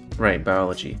sciences? Right,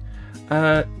 biology.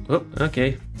 Okay.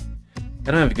 I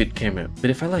don't have a good camera, but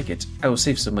if I like it, I will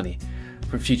save some money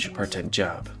for a future part-time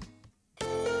job.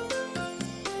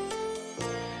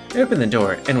 I opened the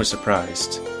door and was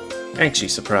surprised. Actually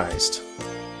surprised.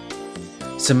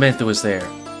 Samantha was there.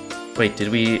 Wait, did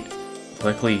we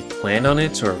luckily land on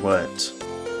it, or what?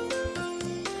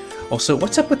 Also,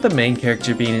 what's up with the main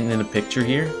character being in a picture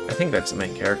here? I think that's the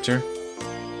main character.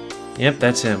 Yep,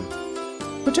 that's him.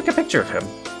 Who took a picture of him?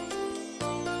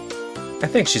 I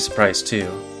think she's surprised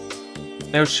too.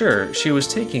 Now sure, she was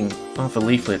taking off a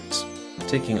leaflet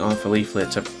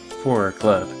for her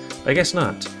club, but I guess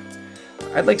not.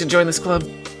 I'd like to join this club.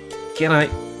 Can I?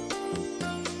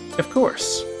 Of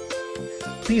course.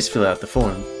 Please fill out the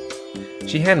form.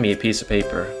 She handed me a piece of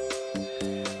paper.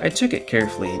 I took it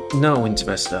carefully, not wanting to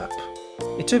mess it up.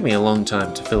 It took me a long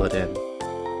time to fill it in.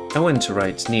 I wanted to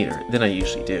write neater than I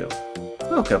usually do.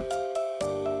 Welcome.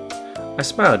 I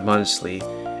smiled modestly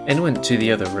and went to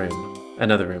the other room,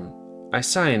 another room. I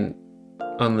signed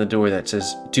on the door that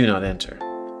says, "Do not enter."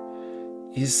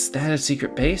 Is that a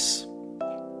secret base?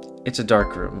 It's a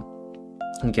dark room.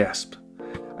 Gasp.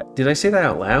 Did I say that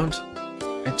out loud?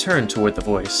 I turned toward the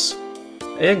voice.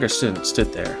 A younger student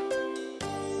stood there.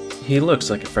 He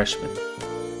looks like a freshman.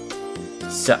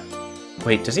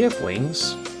 Wait, does he have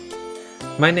wings?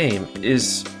 My name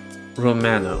is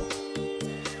Romano.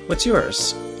 What's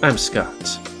yours? I'm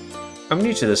Scott. I'm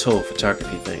new to this whole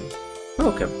photography thing.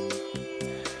 Welcome.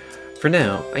 For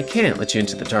now, I can't let you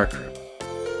into the dark room.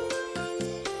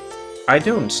 I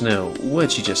don't know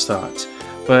what you just thought,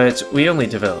 but we only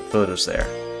develop photos there.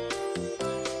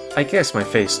 I guess my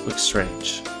face looks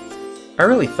strange. I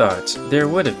really thought there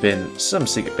would have been some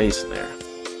secret base in there.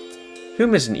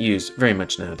 Film isn't used very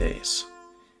much nowadays.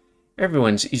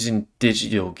 Everyone's using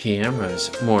digital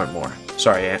cameras more and more.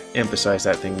 Sorry, I emphasized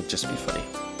that thing just to be funny.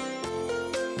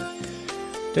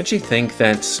 Don't you think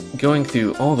that going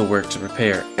through all the work to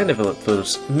prepare and develop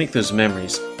photos make those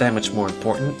memories that much more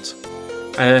important?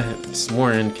 It's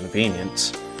more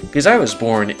inconvenient. Because I was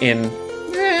born in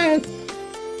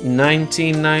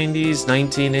 1990s,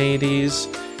 1980s.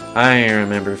 I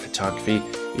remember photography.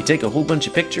 You take a whole bunch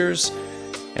of pictures,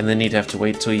 and then you'd have to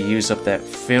wait till you use up that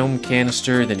film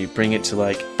canister, then you bring it to,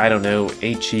 like, I don't know,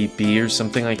 HEB or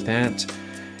something like that,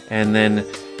 and then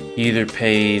you either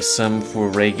pay some for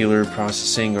regular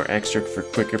processing or extra for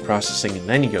quicker processing, and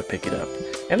then you go pick it up,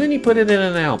 and then you put it in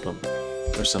an album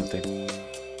or something.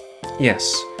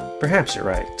 Yes, perhaps you're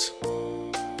right.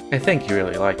 I think he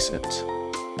really likes it.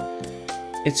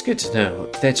 It's good to know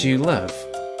that you love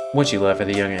what you love at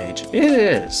a young age. It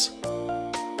is!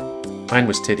 Mine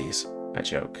was titties. I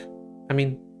joke. I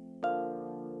mean...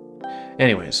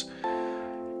 Anyways,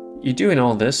 you're doing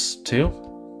all this, too?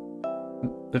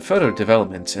 The photo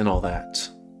development and all that.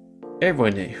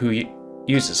 Everyone who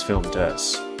uses film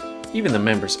does. Even the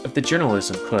members of the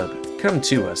journalism club come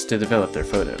to us to develop their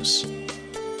photos.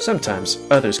 Sometimes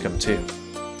others come too.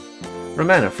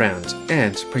 Romano frowned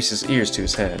and pressed his ears to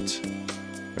his head.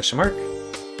 Question mark?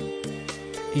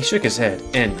 He shook his head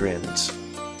and grinned.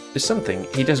 There's something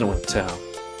he doesn't want to tell.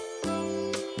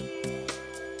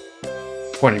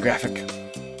 Pornographic.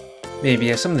 Maybe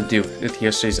it has something to do with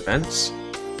yesterday's events?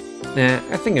 Nah,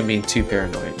 I think I'm being too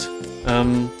paranoid.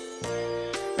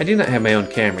 I do not have my own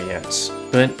camera yet,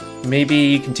 but maybe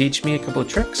you can teach me a couple of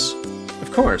tricks?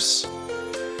 Of course.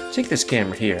 Take this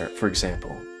camera here, for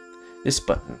example. This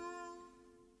button.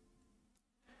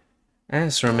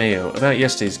 Ask Romeo about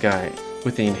yesterday's guy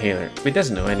with the inhaler, but he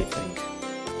doesn't know anything.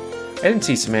 I didn't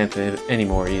see Samantha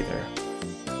anymore either.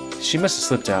 She must have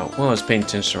slipped out while I was paying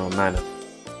attention to Romano.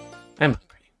 I'm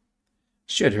hungry.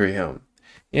 Should hurry home.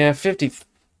 Yeah,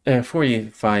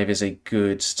 45 is a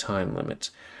good time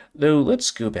limit. Though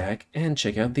let's go back and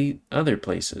check out the other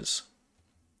places.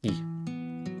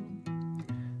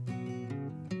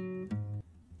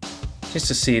 Just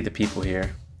to see the people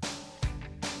here.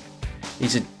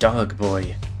 He's a dog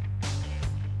boy.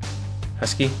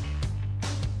 Husky?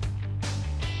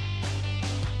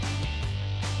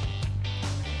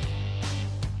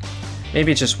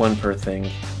 Maybe it's just one per thing.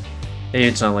 Maybe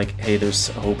it's not like, hey, there's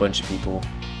a whole bunch of people.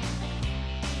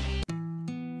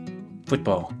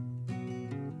 Football.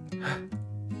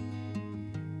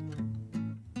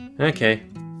 Okay.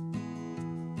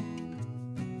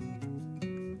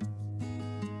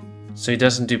 So he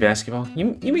doesn't do basketball? You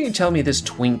mean you tell me this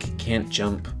twink can't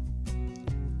jump?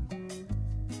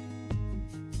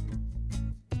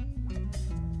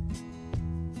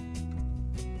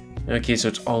 Okay, so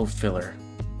it's all filler.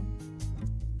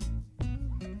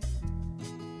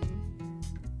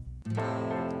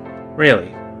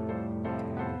 Really?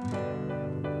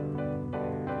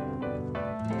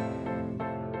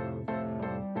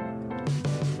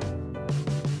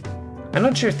 I'm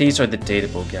not sure if these are the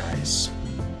dateable guys.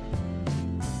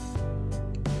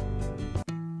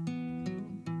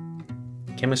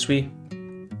 Chemistry?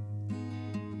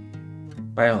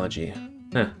 Biology.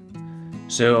 Huh.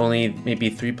 So only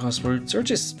maybe 3 passwords, or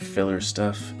just filler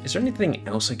stuff. Is there anything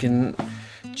else I can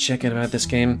check out about this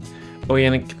game? Oh yeah,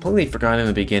 and I completely forgot in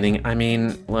the beginning. I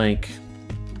mean, like,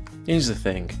 here's the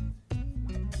thing.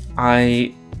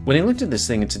 When I looked at this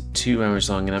thing, it's 2 hours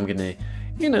long, and I'm gonna,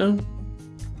 you know,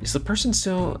 is the person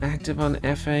still active on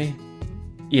FA?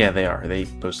 Yeah, they are. They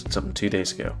posted something 2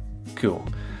 days ago. Cool.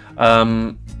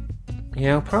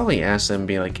 Yeah, I'll probably ask them and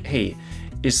be like, hey,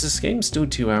 is this game still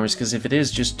 2 hours? Because if it is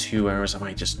just 2 hours, I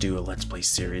might just do a Let's Play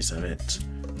series of it.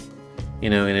 You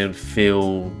know, and it would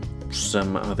feel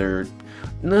some other...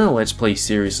 No, Let's Play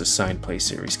series, a side play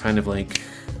series. Kind of like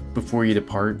Before You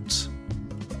Depart.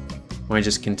 Or I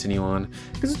just continue on.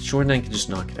 Because it's short and I can just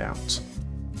knock it out.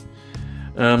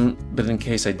 But in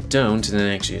case I don't, and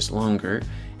it actually is longer,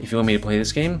 if you want me to play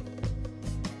this game,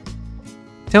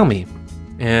 tell me.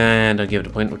 And I'll give it a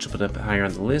point, which will put up higher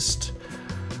on the list.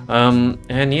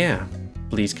 And yeah,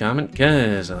 please comment,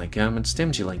 because I like comments,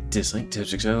 tips you like, dislike,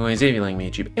 tips, otherwise, if you like me,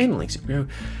 YouTube, and like Super Hero,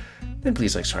 then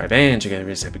please like, subscribe, and check out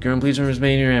every type of girl, and please remember to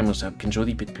remain your animals to help control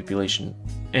the pit population.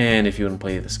 And if you want to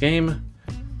play this game,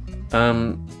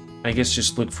 I guess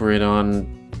just look for it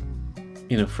on,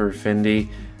 you know, for Fendi.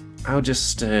 I'll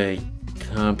just,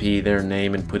 copy their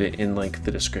name and put it in, like,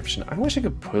 the description. I wish I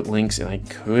could put links, and I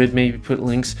could maybe put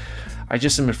links. I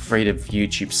just am afraid of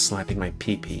YouTube slapping my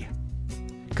pee-pee.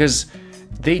 Because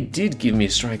they did give me a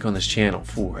strike on this channel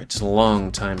for it a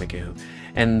long time ago.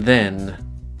 And then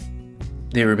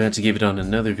they were about to give it on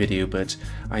another video, but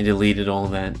I deleted all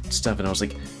that stuff, and I was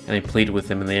like, and I played with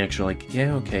them, and they actually like,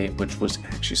 yeah, okay, which was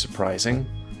actually surprising.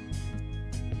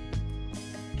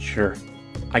 Sure.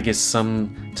 I guess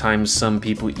sometimes some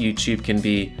people at YouTube can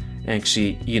be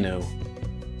actually, you know,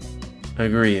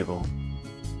 agreeable.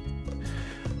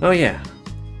 Oh yeah,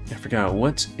 I forgot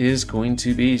what is going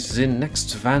to be the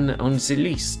next one on the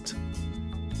list.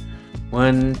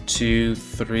 1, 2,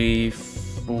 3,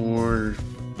 4,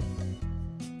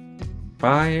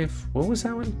 5. What was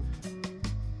that one?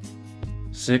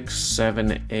 6,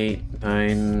 7, 8,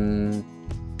 9,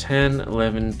 10,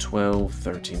 11, 12,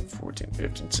 13, 14,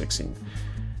 15, 16.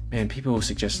 Man, people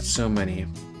suggested so many.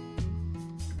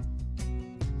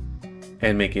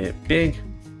 And make it big.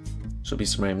 So it'll be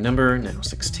some random number, now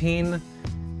 16.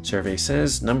 Survey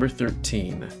says number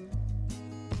 13.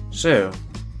 So,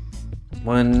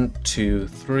 1, 2,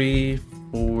 3,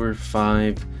 4,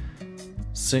 5,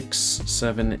 6,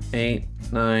 7, 8,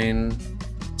 9,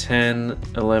 10,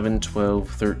 11, 12,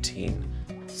 13.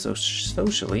 So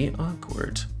socially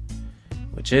awkward.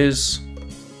 Which is...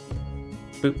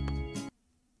 boop.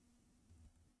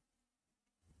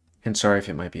 And sorry if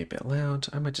it might be a bit loud.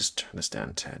 I might just turn this down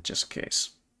a tad just in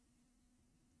case.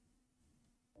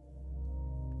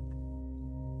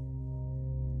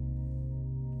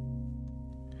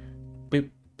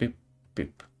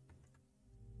 Boop.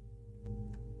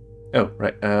 Oh,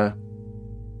 right,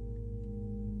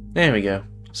 there we go.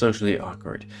 Socially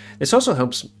awkward. This also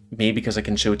helps me because I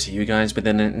can show it to you guys, but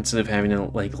then instead of having to,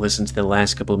 like, listen to the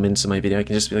last couple of minutes of my video, I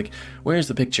can just be like, where's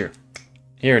the picture?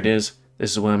 Here it is.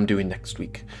 This is what I'm doing next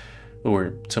week.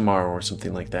 Or tomorrow or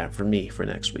something like that for me for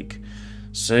next week.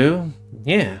 So,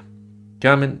 yeah.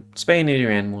 Comment, spay and neuter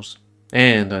your animals.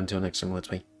 And until next time, let's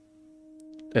play.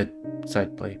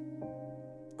 Side play.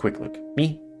 Quick look.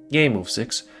 Me,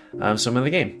 GamerWolfSix, some other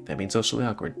game. That means socially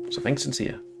awkward. So thanks and see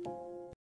ya.